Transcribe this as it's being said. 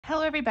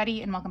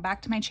everybody, and welcome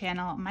back to my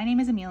channel. My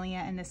name is Amelia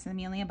and this is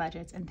Amelia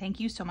Budgets, and thank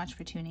you so much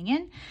for tuning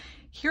in.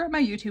 Here on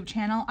my YouTube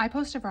channel, I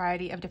post a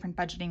variety of different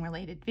budgeting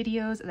related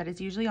videos that is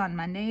usually on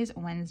Mondays,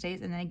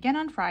 Wednesdays, and then again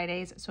on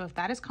Fridays. So if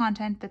that is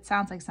content that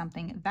sounds like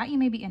something that you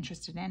may be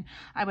interested in,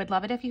 I would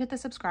love it if you hit the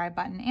subscribe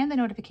button and the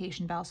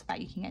notification bell so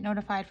that you can get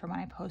notified for when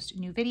I post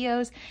new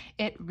videos.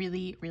 It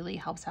really, really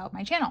helps out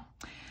my channel.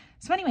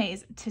 So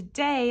anyways,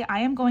 today I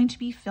am going to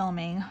be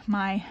filming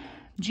my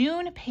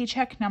June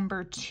paycheck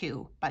number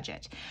 2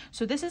 budget.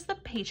 So this is the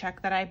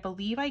paycheck that I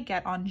believe I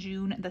get on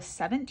June the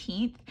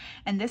 17th,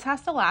 and this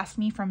has to last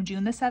me from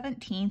June the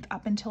 17th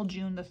up until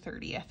June the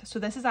 30th. So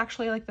this is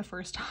actually like the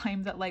first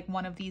time that like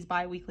one of these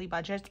bi-weekly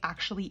budgets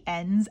actually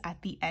ends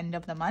at the end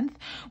of the month,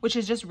 which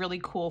is just really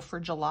cool for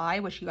July,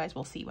 which you guys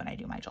will see when I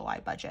do my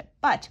July budget.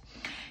 But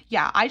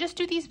yeah, I just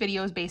do these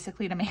videos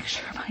basically to make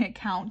sure my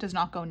account does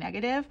not go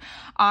negative.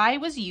 I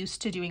was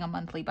used to doing a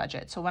monthly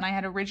budget. So when I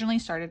had originally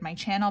started my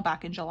channel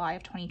back in July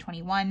of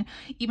 2021,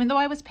 even though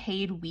I was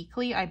paid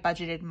weekly, I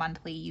budgeted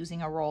monthly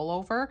using a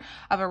rollover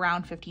of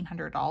around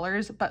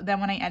 $1,500. But then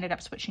when I ended up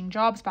switching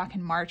jobs back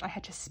in March, I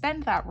had to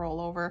spend that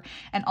rollover,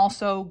 and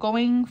also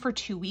going for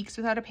 2 weeks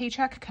without a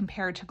paycheck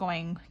compared to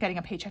getting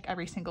a paycheck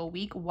every single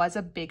week was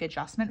a big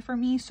adjustment for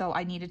me. So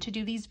I needed to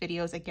do these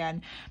videos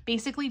again,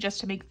 basically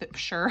just to make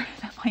sure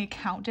that my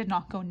account did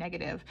not go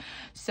negative.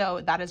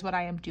 So that is what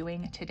I am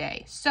doing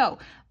today. So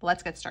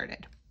let's get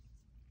started.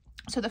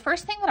 So the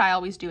first thing that I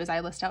always do is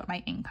I list out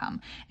my income.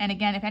 And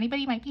again, if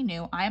anybody might be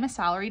new, I am a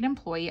salaried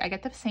employee. I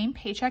get the same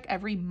paycheck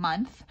every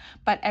month,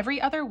 but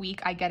every other week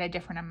I get a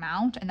different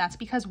amount. And that's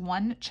because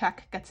one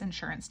check gets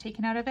insurance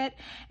taken out of it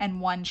and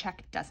one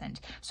check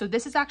doesn't. So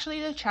this is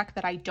actually the check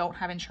that I don't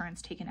have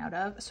insurance taken out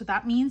of. So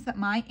that means that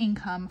my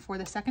income for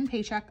the second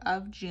paycheck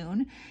of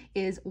June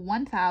is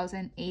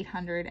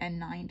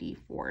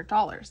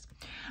 $1,894.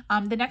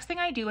 The next thing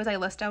I do is I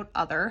list out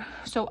other.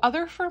 So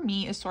other for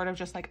me is sort of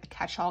just like a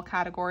catch-all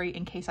category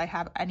in case I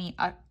have any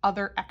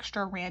other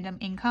extra random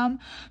income.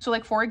 So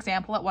like, for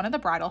example, at one of the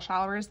bridal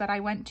showers that I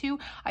went to,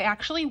 I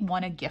actually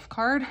won a gift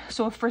card.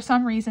 So if for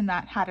some reason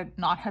that had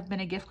not have been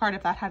a gift card,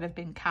 if that had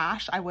been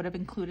cash, I would have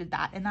included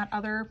that in that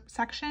other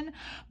section.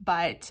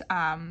 But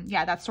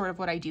yeah, that's sort of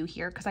what I do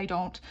here because I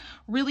don't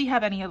really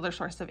have any other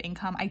source of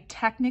income. I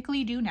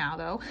technically do now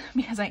though,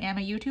 because I am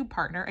a YouTube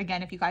partner.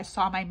 Again, if you guys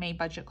saw my May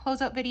budget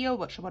closeout video,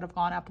 which would have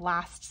gone up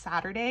last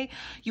Saturday,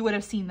 you would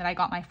have seen that I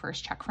got my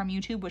first check from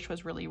YouTube, which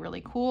was really,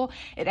 really cool.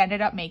 It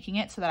ended up making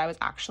it so that I was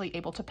actually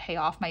able to pay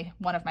off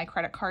one of my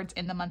credit cards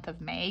in the month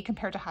of May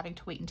compared to having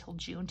to wait until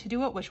June to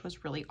do it, which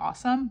was really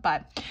awesome.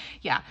 But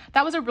yeah,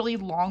 that was a really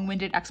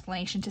long-winded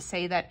explanation to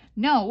say that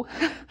no,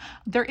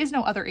 there is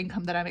no other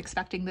income that I'm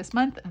expecting this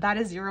month. That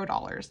is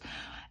 $0.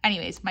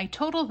 Anyways, my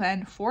total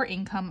then for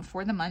income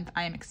for the month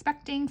I am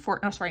expecting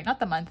not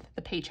the month,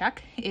 the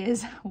paycheck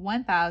is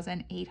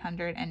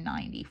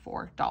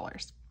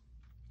 $1,894.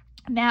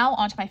 Now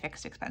onto my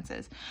fixed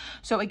expenses.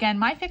 So again,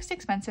 my fixed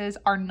expenses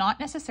are not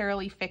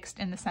necessarily fixed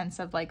in the sense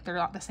of like they're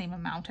not the same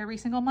amount every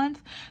single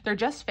month. They're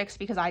just fixed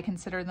because I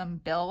consider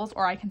them bills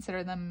or I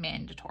consider them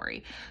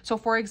mandatory. So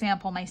for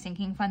example, my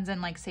sinking funds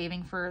and like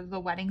saving for the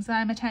weddings that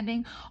I'm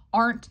attending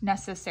aren't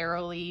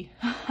necessarily,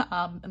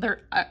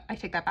 I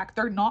take that back.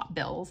 They're not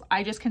bills.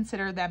 I just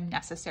consider them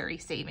necessary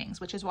savings,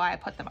 which is why I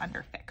put them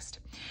under fixed.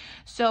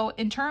 So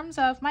in terms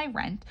of my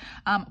rent,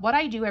 what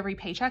I do every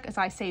paycheck is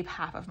I save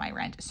half of my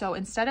rent. So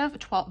instead of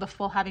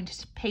having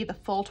to pay the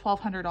full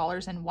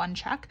 $1,200 in one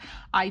check,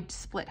 I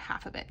split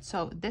half of it.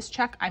 So this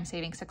check, I'm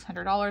saving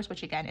 $600,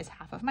 which again is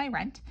half of my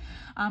rent.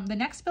 The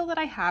next bill that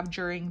I have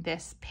during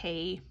this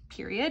pay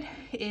period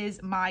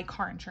is my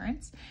car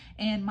insurance,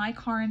 and my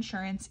car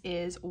insurance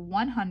is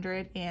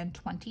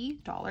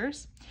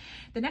 $120.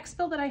 The next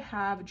bill that I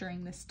have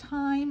during this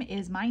time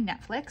is my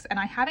Netflix, and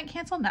I haven't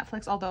canceled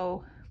Netflix,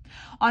 although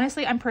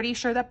honestly, I'm pretty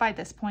sure that by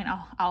this point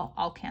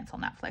I'll cancel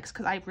Netflix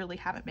because I really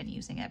haven't been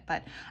using it.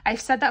 But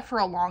I've said that for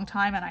a long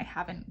time and I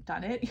haven't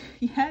done it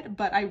yet.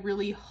 But I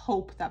really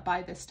hope that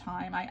by this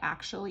time I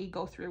actually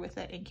go through with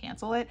it and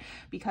cancel it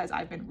because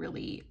I've been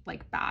really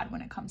like bad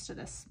when it comes to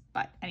this.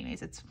 But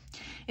anyways, it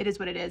is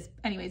what it is.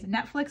 Anyways,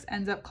 Netflix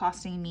ends up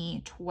costing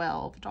me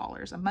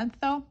 $12 a month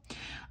though.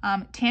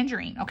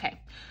 Tangerine, okay.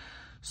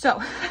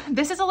 So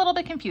this is a little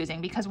bit confusing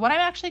because what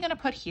I'm actually going to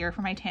put here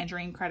for my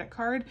Tangerine credit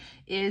card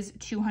is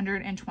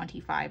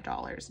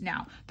 $225.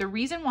 Now, the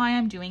reason why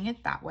I'm doing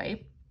it that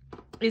way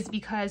is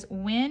because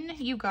when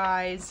you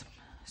guys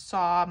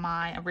saw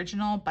my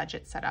original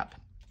budget setup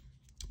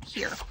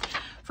here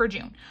for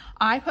June,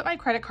 I put my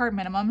credit card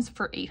minimums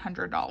for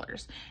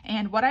 $800.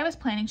 And what I was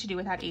planning to do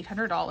with that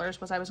 $800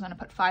 was I was going to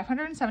put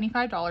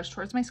 $575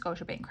 towards my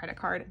Scotiabank credit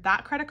card.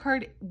 That credit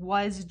card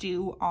was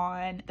due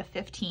on the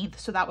 15th,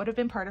 so that would have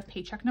been part of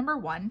paycheck number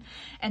 1.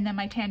 And then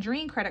my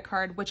Tangerine credit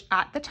card, which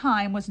at the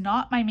time was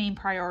not my main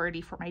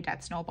priority for my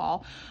debt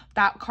snowball,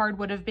 that card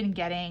would have been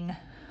getting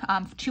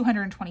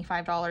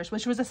 $225,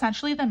 which was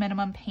essentially the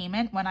minimum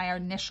payment when I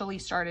initially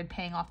started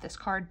paying off this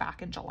card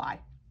back in July.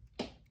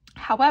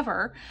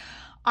 However,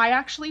 I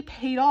actually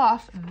paid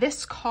off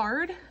this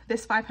card,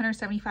 this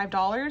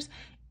 $575,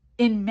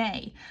 in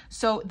May.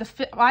 So the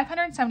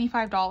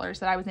 $575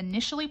 that I was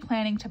initially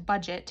planning to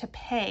budget to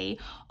pay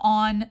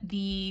on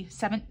the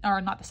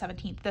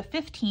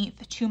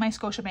 15th to my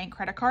Scotiabank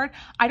credit card,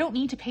 I don't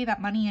need to pay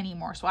that money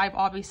anymore. So I've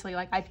obviously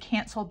I've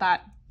canceled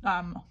that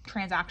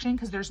transaction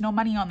because there's no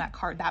money on that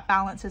card. That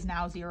balance is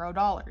now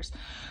 $0.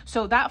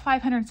 So that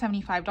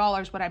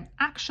 $575, what I'm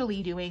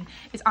actually doing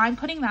is I'm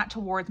putting that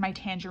towards my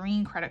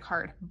Tangerine credit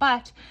card,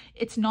 but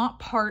it's not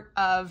part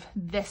of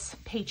this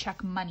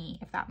paycheck money,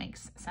 if that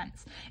makes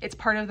sense. It's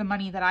part of the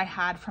money that I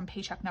had from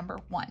paycheck number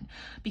 1,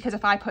 because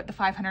if I put the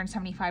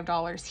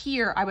 $575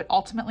 here, I would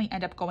ultimately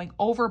end up going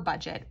over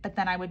budget, but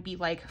then I would be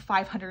like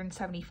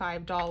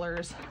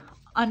 $575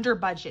 under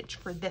budget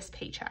for this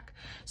paycheck.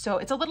 So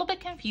it's a little bit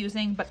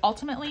confusing, but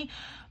ultimately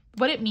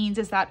what it means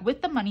is that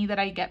with the money that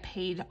I get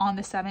paid on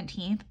the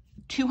 17th,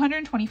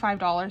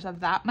 $225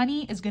 of that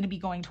money is going to be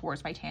going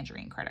towards my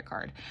Tangerine credit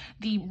card.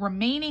 The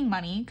remaining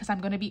money, because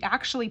I'm going to be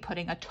actually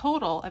putting a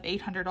total of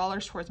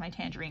 $800 towards my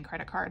Tangerine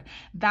credit card,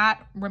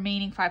 that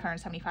remaining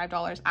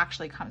 $575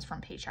 actually comes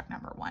from paycheck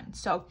number 1.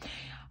 So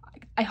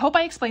I hope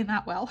I explained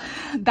that well.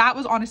 That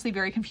was honestly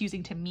very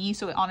confusing to me.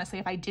 So honestly,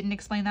 if I didn't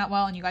explain that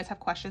well and you guys have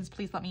questions,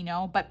 please let me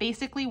know. But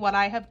basically what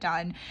I have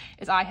done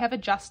is I have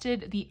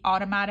adjusted the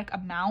automatic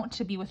amount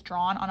to be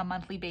withdrawn on a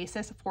monthly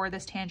basis for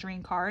this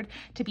Tangerine card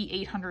to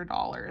be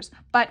 $800.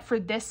 But for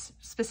this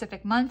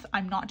specific month,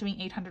 I'm not doing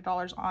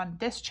 $800 on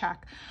this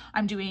check.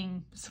 I'm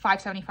doing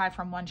 $575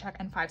 from one check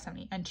and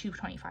 $570 and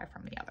 $225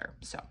 from the other.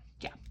 So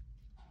yeah.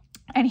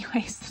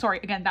 Anyways, sorry,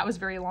 again, that was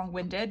very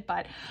long-winded,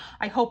 but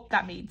I hope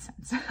that made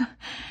sense.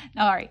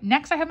 All right,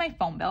 next I have my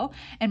phone bill,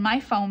 and my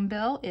phone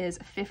bill is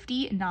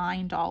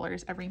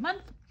 $59 every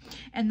month.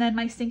 And then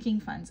my sinking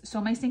funds.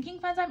 So my sinking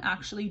funds, I'm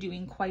actually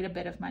doing quite a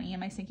bit of money in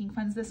my sinking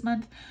funds this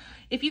month.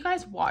 If you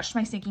guys watched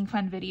my sinking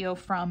fund video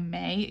from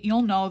May,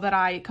 you'll know that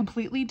I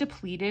completely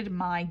depleted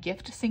my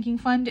gift sinking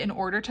fund in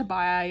order to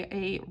buy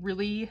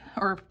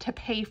to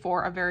pay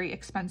for a very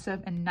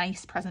expensive and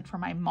nice present for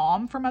my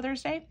mom for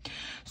Mother's Day.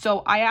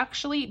 So I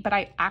actually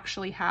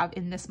have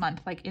in this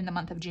month, like in the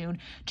month of June,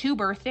 2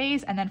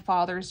 birthdays and then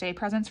Father's Day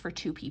presents for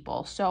 2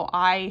 people. So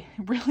I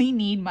really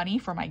need money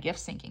for my gift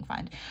sinking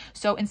fund.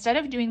 So instead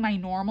of doing my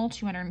normal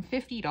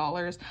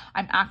 $250,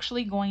 I'm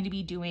actually going to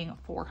be doing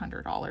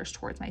 $400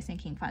 towards my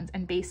sinking funds.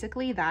 And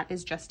basically that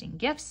is just in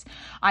gifts.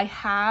 I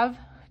have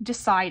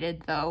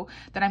decided though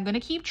that I'm going to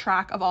keep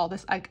track of all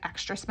this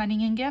extra spending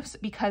in gifts,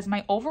 because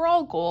my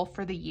overall goal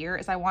for the year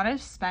is I want to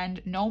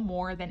spend no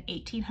more than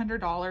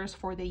 $1,800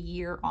 for the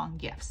year on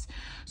gifts.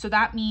 So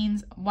that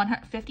means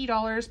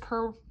 $50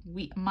 per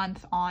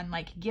month on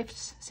like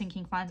gifts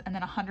sinking funds, and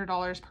then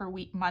 $100 per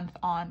month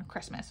on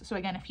Christmas. So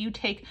again, if you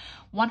take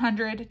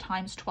 100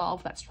 times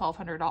 12, that's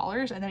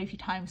 $1,200, and then if you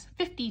times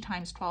 50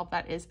 times 12,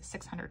 that is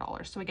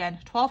 $600. So again,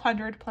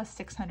 1,200 plus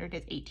 600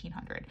 is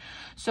 1,800.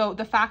 So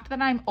the fact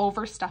that I'm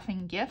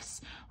overstuffing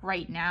gifts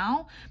right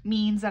now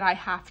means that I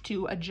have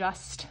to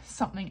adjust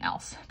something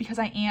else, because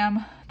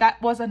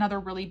that was another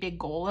really big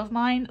goal of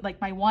mine.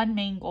 Like my one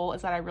main goal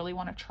is that I really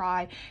want to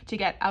try to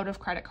get out of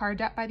credit card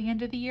debt by the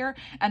end of the year,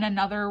 and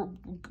another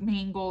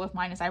main goal of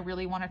mine is I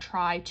really want to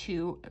try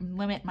to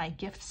limit my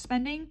gift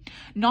spending,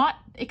 not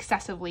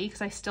excessively,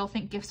 because I still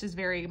think gifts are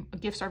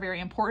very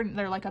important.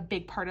 They're like a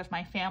big part of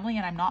my family,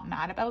 and I'm not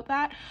mad about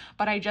that,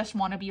 but I just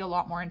want to be a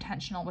lot more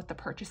intentional with the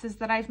purchases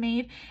that I've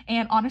made.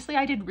 And honestly,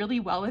 I did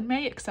really well in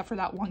May, except for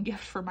that one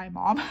gift for my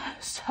mom.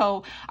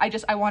 So I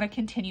want to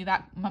continue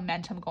that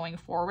momentum going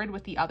forward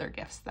with the other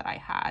gifts that I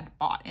had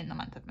bought in the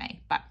month of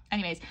May. But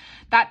anyways,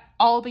 that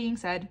all being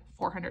said,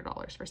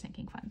 $400 for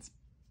sinking funds.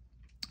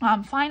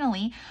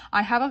 Finally,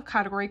 I have a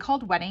category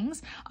called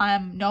weddings.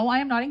 No, I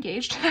am not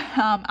engaged.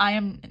 I'm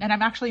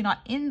actually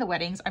not in the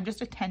weddings. I'm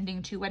just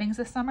attending 2 weddings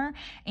this summer,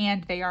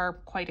 and they are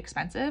quite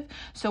expensive.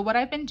 So what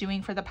I've been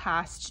doing for the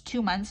past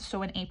 2 months,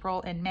 so in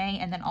April and May,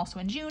 and then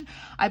also in June,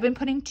 I've been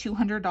putting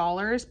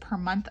 $200 per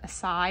month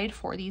aside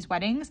for these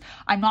weddings.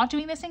 I'm not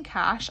doing this in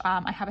cash.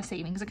 I have a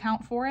savings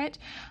account for it.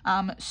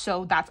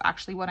 So that's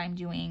actually what I'm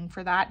doing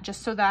for that,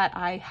 just so that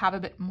I have a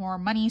bit more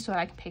money so that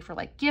I can pay for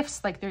like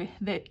gifts. Like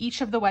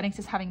each of the weddings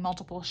is having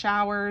multiple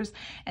showers,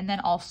 and then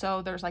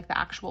also there's like the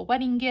actual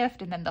wedding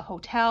gift, and then the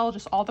hotel,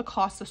 just all the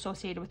costs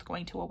associated with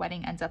going to a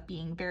wedding ends up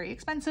being very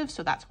expensive.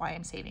 So that's why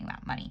I'm saving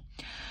that money.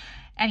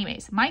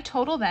 Anyways, my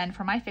total then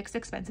for my fixed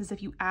expenses,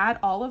 if you add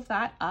all of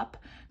that up,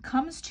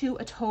 comes to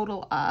a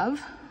total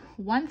of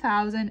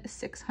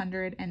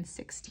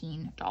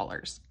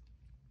 $1,616.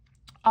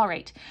 All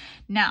right,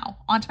 now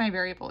onto my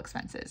variable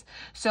expenses.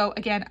 So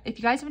again, if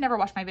you guys have never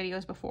watched my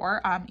videos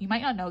before, you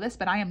might not know this,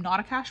 but I am not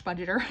a cash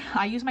budgeter.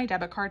 I use my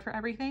debit card for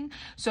everything.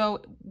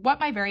 So what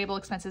my variable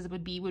expenses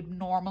would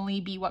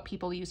normally be what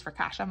people use for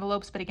cash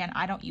envelopes. But again,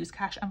 I don't use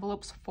cash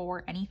envelopes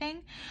for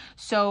anything.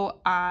 So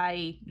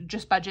I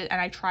just budget,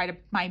 and I try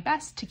my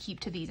best to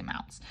keep to these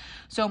amounts.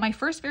 So my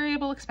first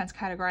variable expense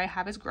category I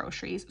have is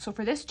groceries. So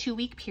for this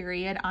 2-week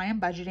period, I am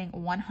budgeting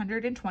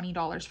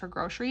 $120 for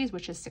groceries,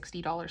 which is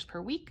 $60 per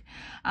week.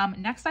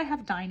 Next I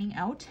have dining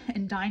out,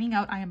 and dining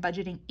out I am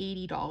budgeting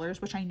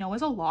 $80, which I know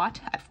is a lot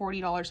at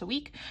 $40 a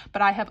week,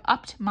 but I have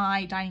upped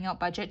my dining out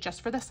budget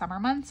just for the summer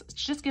months to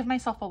just give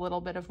myself a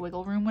little bit of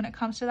wiggle room when it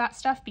comes to that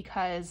stuff,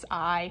 because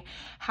I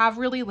have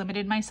really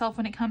limited myself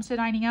when it comes to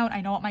dining out.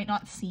 I know it might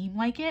not seem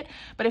like it,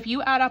 but if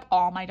you add up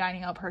all my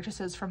dining out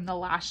purchases from the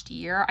last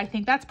year, I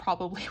think that's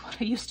probably what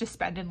I used to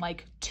spend in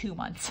like 2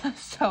 months.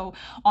 So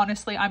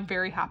honestly, I'm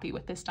very happy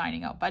with this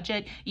dining out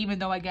budget, even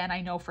though again,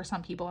 I know for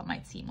some people it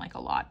might seem like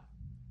a lot.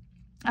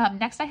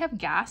 Next I have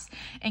gas,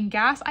 and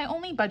gas I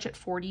only budget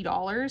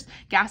 $40.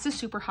 Gas is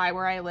super high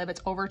where I live. It's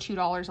over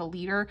 $2 a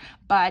liter,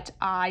 but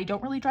I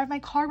don't really drive my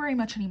car very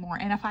much anymore.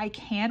 And if I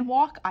can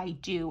walk, I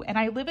do. And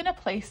I live in a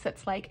place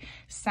that's like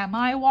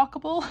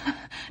semi-walkable,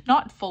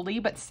 not fully,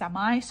 but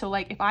semi. So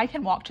like if I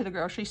can walk to the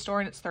grocery store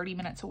and it's 30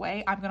 minutes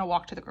away, I'm going to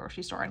walk to the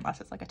grocery store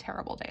unless it's like a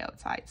terrible day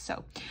outside.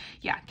 So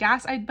yeah,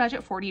 gas, I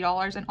budget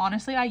 $40. And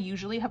honestly, I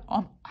usually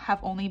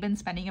have only been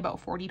spending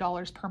about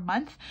 $40 per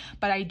month,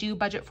 but I do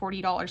budget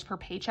 $40 per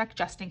paycheck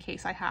just in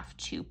case I have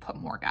to put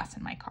more gas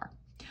in my car.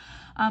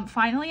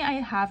 Finally, I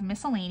have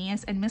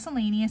miscellaneous, and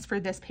miscellaneous for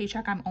this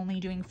paycheck, I'm only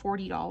doing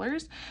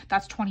 $40.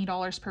 That's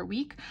 $20 per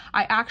week.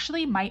 I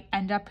actually might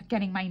end up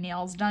getting my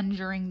nails done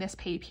during this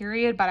pay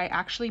period, but I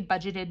actually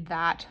budgeted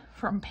that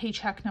from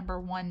paycheck number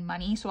 1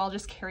 money. So I'll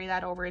just carry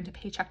that over into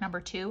paycheck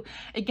number 2.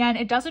 Again,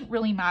 it doesn't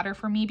really matter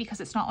for me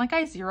because it's not like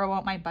I zero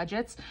out my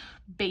budgets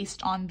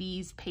based on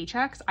these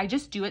paychecks. I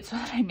just do it so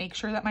that I make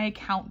sure that my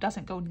account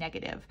doesn't go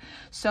negative.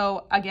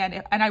 So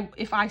again,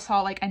 if I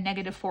saw like a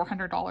negative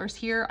 $400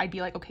 here, I'd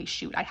be like, okay,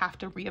 shoot, I have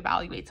to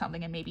reevaluate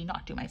something and maybe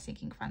not do my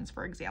sinking funds,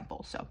 for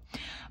example. So,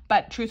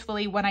 but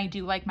truthfully, when I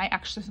do like my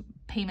extra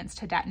payments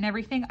to debt and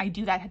everything, I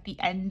do that at the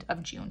end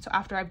of June. So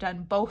after I've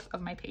done both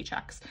of my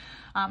paychecks,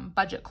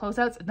 budget closeouts,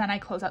 then I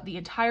close out the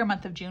entire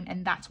month of June,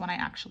 and that's when I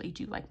actually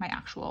do like my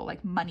actual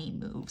like money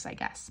moves, I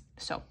guess.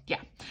 So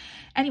yeah.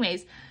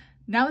 Anyways,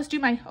 now let's do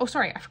my, oh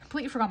sorry, I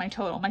completely forgot my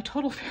total. My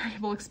total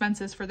variable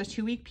expenses for the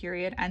 2-week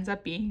period ends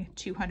up being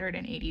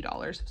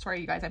 $280.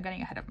 Sorry, you guys, I'm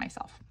getting ahead of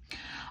myself.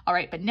 All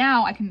right, but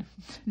now I can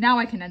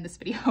end this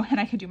video and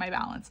I can do my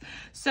balance.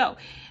 So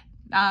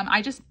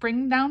I just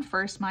bring down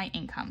first my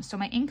income. So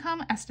my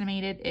income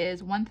estimated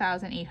is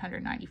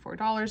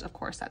 $1,894. Of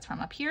course, that's from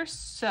up here.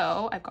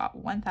 So I've got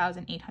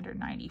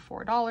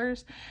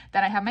 $1,894.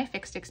 Then I have my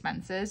fixed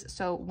expenses.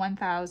 So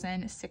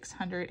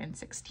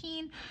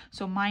 $1,616.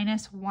 So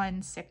minus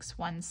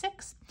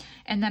 1,616.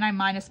 And then I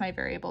minus my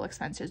variable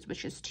expenses,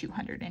 which is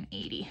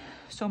 $280.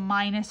 So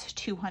minus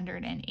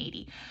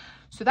 $280.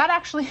 So that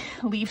actually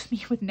leaves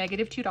me with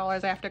negative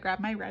 $2. I have to grab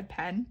my red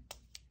pen,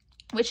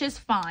 which is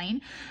fine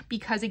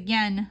because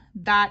again,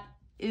 that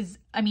is,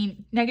 I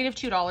mean, negative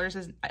 $2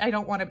 is, I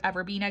don't want to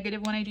ever be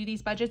negative when I do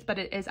these budgets, but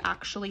it is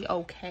actually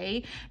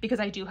okay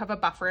because I do have a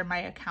buffer in my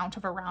account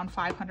of around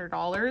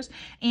 $500.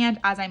 And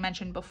as I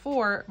mentioned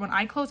before, when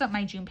I close up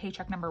my June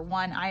paycheck number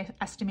 1, I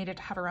estimated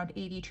to have around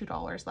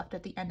 $82 left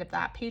at the end of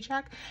that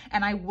paycheck.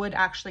 And I would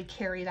actually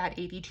carry that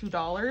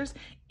 $82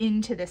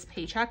 into this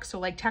paycheck. So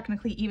like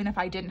technically, even if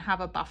I didn't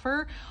have a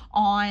buffer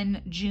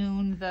on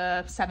June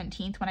the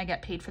 17th, when I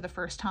get paid for the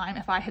first time,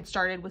 if I had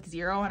started with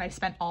 0 and I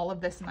spent all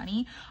of this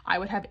money, I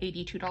would have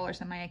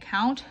 $82 in my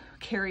account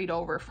carried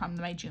over from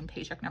my June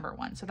paycheck number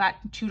 1. So that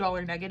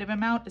 $2 negative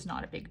amount is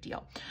not a big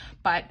deal.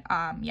 But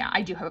yeah,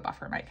 I do have a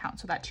buffer in my account.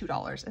 So that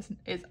 $2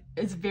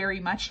 is very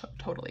much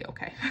totally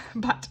okay.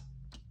 But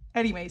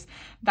anyways,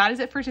 that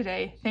is it for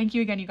today. Thank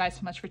you again, you guys,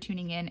 so much for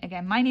tuning in.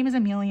 Again, my name is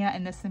Amelia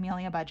and this is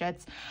Amelia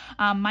Budgets.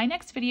 My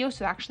next video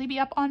should actually be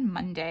up on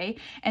Monday,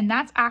 and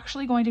that's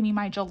actually going to be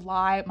my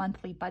July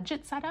monthly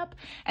budget setup.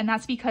 And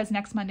that's because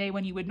next Monday,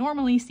 when you would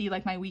normally see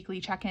like my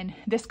weekly check-in,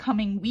 this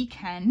coming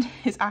weekend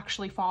is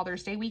actually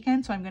Father's Day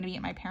weekend. So I'm going to be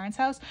at my parents'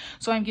 house.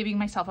 So I'm giving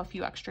myself a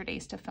few extra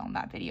days to film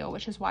that video,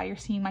 which is why you're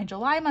seeing my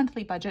July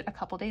monthly budget a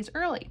couple days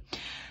early.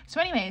 So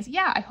anyways,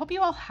 yeah, I hope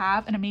you all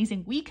have an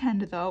amazing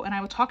weekend though. And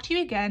I will talk to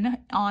you again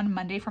on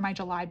Monday for my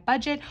July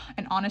budget.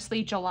 And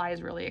honestly, July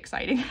is really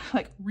exciting,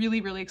 like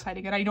really, really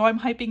exciting. And I know I'm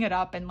hyping it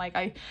up and like,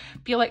 I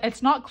feel like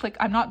it's not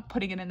I'm not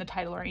putting it in the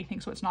title or anything.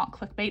 So it's not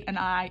clickbait. And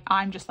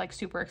I'm just like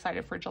super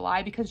excited for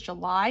July because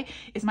July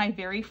is my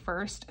very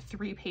first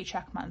 3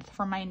 paycheck month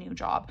for my new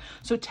job.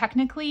 So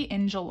technically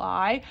in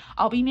July,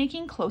 I'll be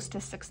making close to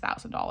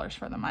 $6,000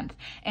 for the month.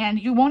 And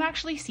you won't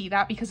actually see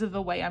that because of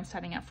the way I'm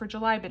setting up for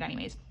July. But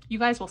anyways, you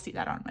guys will see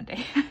that on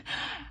Monday.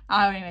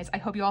 Anyways, I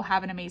hope you all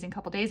have an amazing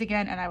couple days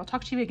again, and I will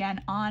talk to you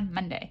again on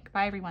Monday.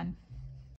 Bye, everyone.